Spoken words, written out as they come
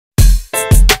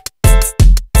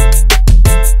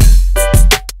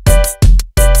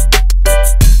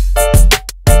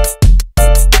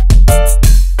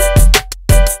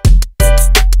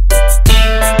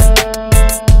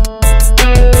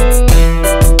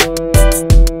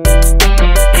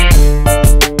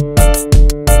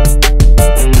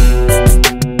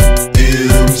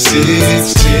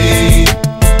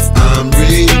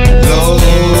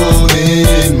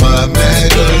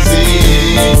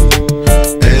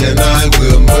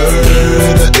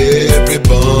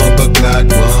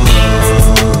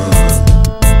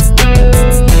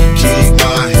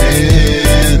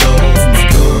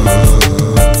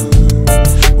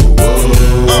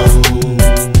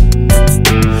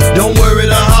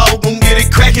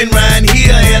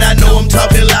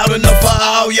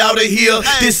to hear.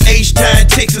 This H-Town,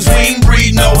 Texas, we ain't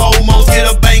breed no homos. Get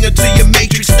a banger to your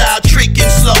Matrix style trick in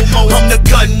slow-mo. I'm the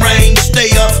gun range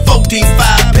stayer,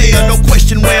 14-5 payer. No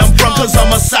question where I'm from, cause I'm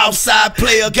a Southside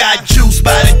player. Got juice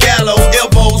by the gallows,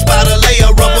 elbows by the layer.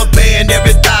 Rubber band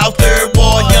every thou, third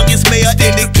ward, youngest mayor.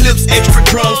 Extended clips, extra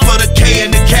drums for the K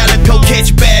and the Calico.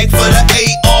 Catch bag for the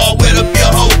AR, with up your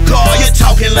whole car. You're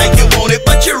talking like you want it,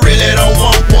 but you really don't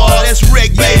want war. That's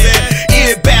wreck, baby.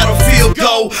 Any battlefield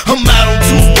go. I'm out on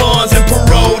 2 bonds and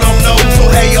parole don't know. So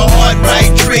have your heart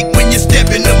right trick when you step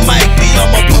in the mic.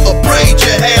 I'ma braid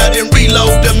your hair, then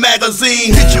reload the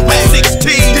magazine. Hit you with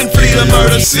 16, then flee the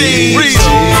murder scene.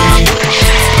 I'm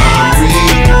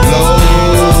reloading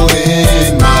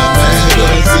my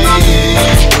magazine,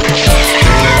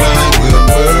 and I will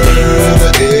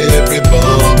murder every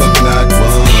bomber clad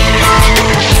one.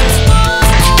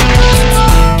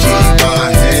 Keep my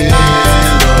hand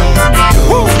on the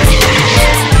gun.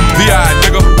 V.I.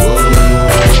 nigga.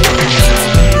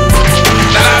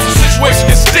 Now the situation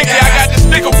is sticky. I got this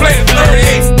nigga playing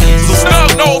 38. So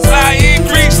snub nose and I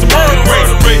increase the murder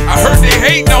rate. I heard they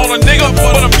hating on a nigga,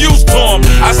 but I'm used to him.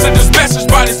 I sent this message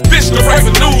by this bitch to break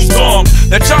the news to him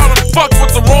that y'all done fucked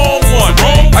with the wrong one.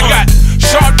 I got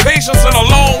sharp patience and a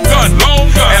long gun.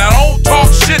 And I don't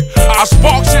talk shit, I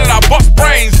spark shit and I bust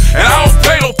brains. And I don't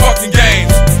play no fucking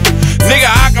games. Nigga,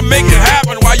 I can make it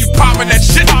happen while you popping that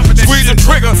shit. Squeeze the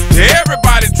trigger,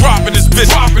 everybody dropping this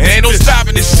bitch. Ain't no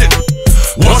stopping this shit.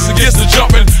 Once it gets to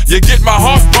jumping, you get my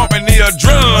heart pumping, the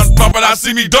adrenaline pumping. I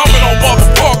see me dumping on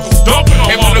motherfuckers.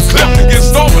 Aim on the clip and get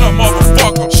stomping on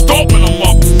motherfuckers.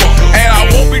 And I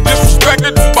won't be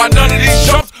disrespected by none of these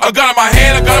jumps. A gun in my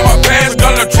hand, a gun in my pants, a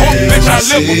gun in the trunk, bitch, I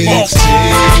live with bumps.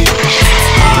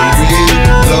 I'm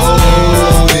reloading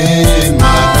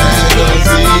my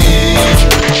magazine,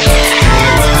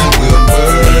 and I will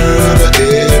murder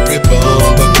every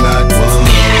bomber clad one.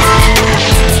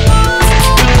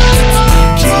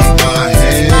 Keep my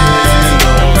hand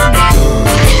on the gun.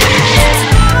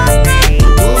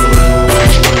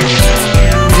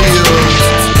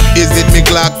 Is it me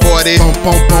Glock 40?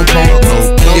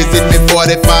 Is it me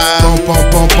 45?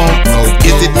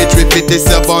 Is it me 357?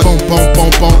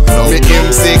 Me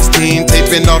M16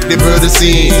 taping off the murder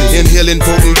scene, inhaling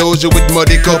potent doja with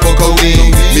muddy cup of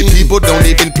codeine. Me people don't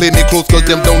even play me close cause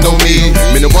them don't know me.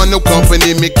 Me no want no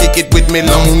company, me kick it with me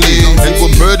lonely. And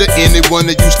will murder any one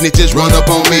of you snitches run up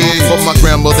on me. But my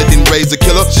grandmother didn't raise a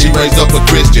killer, she raised up a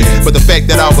Christian. But the fact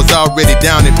that I was already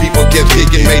down and people kept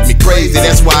kicking made me crazy.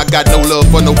 That's why I got no love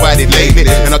for nobody lately.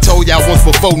 And I told y'all once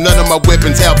before, none of my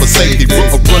weapons have a safety. Run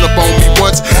up on me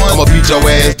once, I'ma beat your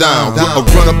ass down.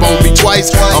 Run up on me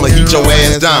twice, I'ma heat your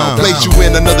ass down. Place you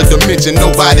in another dimension,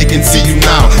 nobody can see you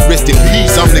now. Rest in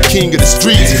peace, I'm the king of the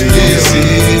streets.